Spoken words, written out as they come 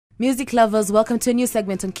Music lovers, welcome to a new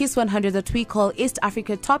segment on Kiss 100 that we call East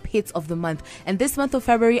Africa Top Hits of the Month. And this month of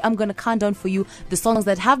February, I'm going to count down for you the songs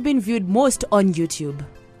that have been viewed most on YouTube.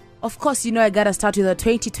 Of course, you know I gotta start with the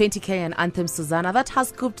 2020 Kenyan anthem Susanna that has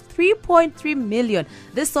scooped 3.3 million.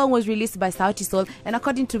 This song was released by Sauti Soul, and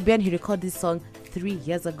according to Ben, he recorded this song 3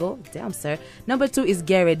 years ago. Damn, sir. Number 2 is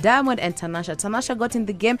Garrett, Diamond and Tanasha. Tanasha got in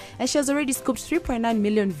the game and she has already scooped 3.9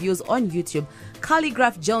 million views on YouTube.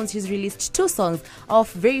 Calligraph Jones, he's released 2 songs. Our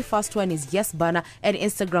very first one is Yes Banner and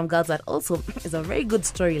Instagram Girls, that also is a very good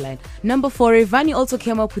storyline. Number 4, Rayvanny also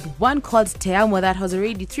came up with one called Te Amo that has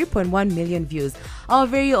already 3.1 million views. Our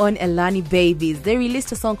very own Elani babies, they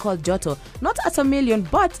released a song called Joto, not at a million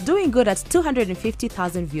but doing good at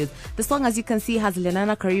 250,000 views. The song, as you can see, has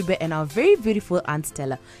Lenana Karibe and our very beautiful Aunt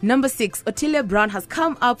Stella. Number 6, Otile Brown has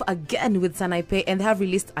come up again with Sanaipe and they have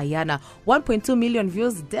released Ayana, 1.2 million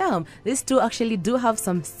views. Damn, these two actually do have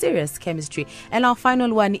some serious chemistry. And our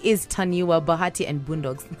final one is Taniwa, Bahati and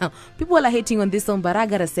Boondocks. Now, people are hating on this song, but I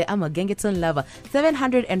gotta say I'm a Gengeton lover.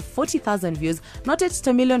 740,000 views, not at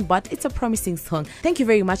a million, but it's a promising song. Thank you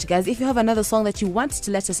very much, guys. If you have another song that you want to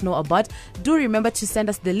let us know about, do remember to send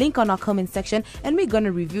us the link on our comment section and we're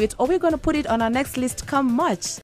gonna review it or we're gonna put it on our next list come March.